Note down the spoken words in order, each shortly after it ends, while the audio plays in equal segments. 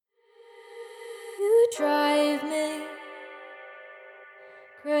drive me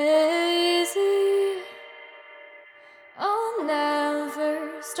crazy. I'll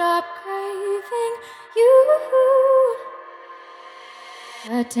never stop craving you.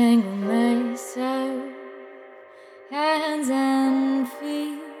 I tangle myself, hands and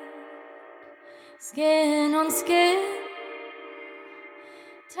feet, skin on skin,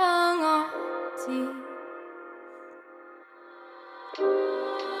 tongue on teeth.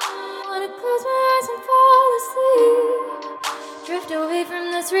 Wanna close my eyes and fall asleep, drift away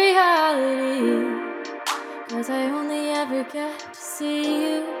from this reality, 'cause I only ever get to see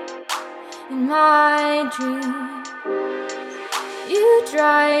you in my dreams. You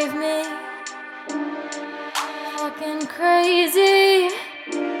drive me fucking crazy,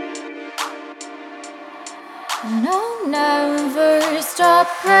 and I'll never stop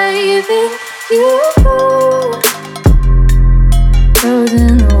craving you. Toes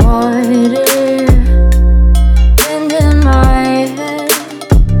in the water, wind in my head.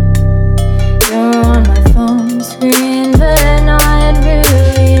 You're on my phone screen, but not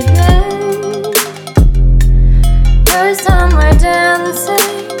really there. First time we're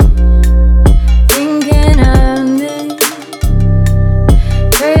dancing, thinking of me,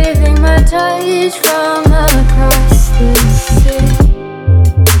 craving my touch from across the sea.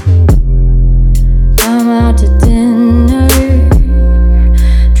 I'm out to dinner,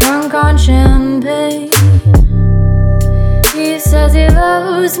 drunk on champagne. He says he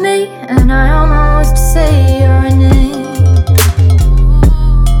loves me, and I almost say your name.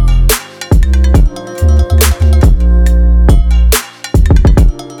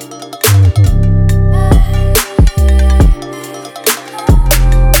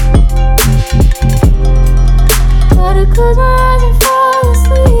 Gotta close my eyes and fall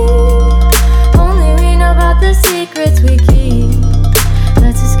asleep. Only we know about the secrets we keep.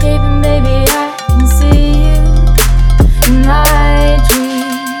 Let's escape and baby I can see you in my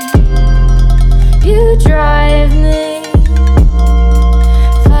dreams. You drive me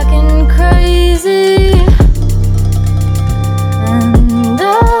fucking crazy, and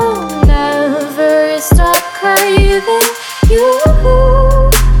I'll never stop craving you.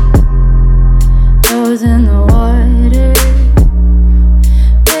 Toes in the water,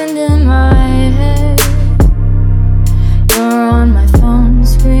 wind in my hair. You're on my phone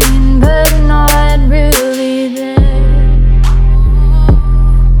screen, but not really there.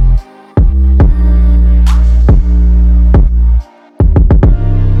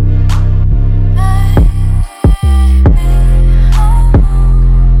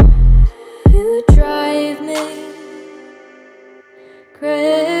 You drive me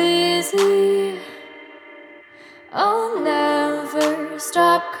crazy. I'll never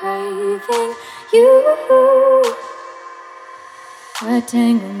stop craving you. I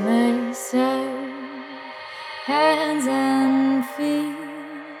tangle myself, hands and feet,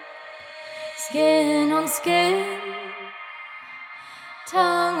 skin on skin,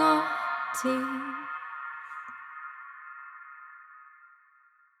 tongue on teeth.